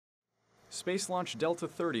Space Launch Delta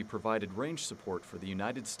 30 provided range support for the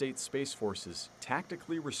United States Space Force's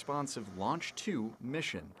Tactically Responsive Launch 2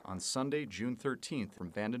 mission on Sunday, June 13th from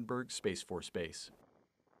Vandenberg Space Force Base.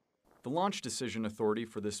 The launch decision authority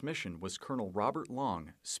for this mission was Colonel Robert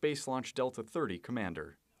Long, Space Launch Delta 30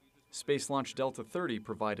 commander. Space Launch Delta 30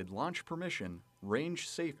 provided launch permission, range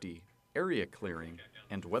safety, area clearing,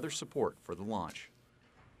 and weather support for the launch.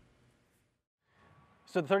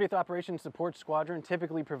 So the 30th Operations Support Squadron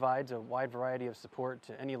typically provides a wide variety of support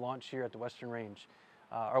to any launch here at the Western Range.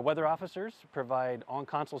 Our weather officers provide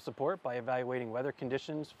on-console support by evaluating weather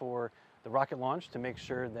conditions for the rocket launch to make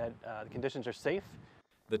sure that the conditions are safe.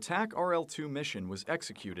 The TAC RL-2 mission was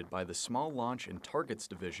executed by the Small Launch and Targets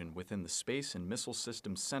Division within the Space and Missile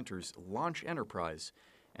Systems Center's Launch Enterprise,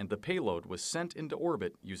 and the payload was sent into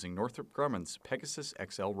orbit using Northrop Grumman's Pegasus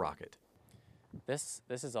XL rocket. This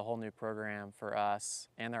is a whole new program for us,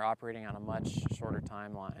 and they're operating on a much shorter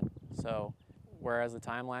timeline. So whereas the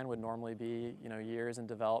timeline would normally be years in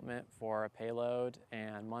development for a payload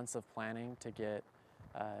and months of planning to get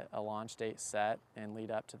a launch date set and lead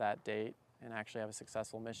up to that date and actually have a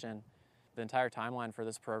successful mission, the entire timeline for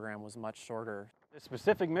this program was much shorter. The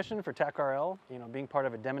specific mission for TAC-RL, being part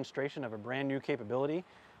of a demonstration of a brand new capability,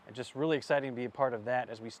 and just really exciting to be a part of that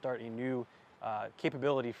as we start a new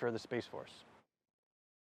capability for the Space Force.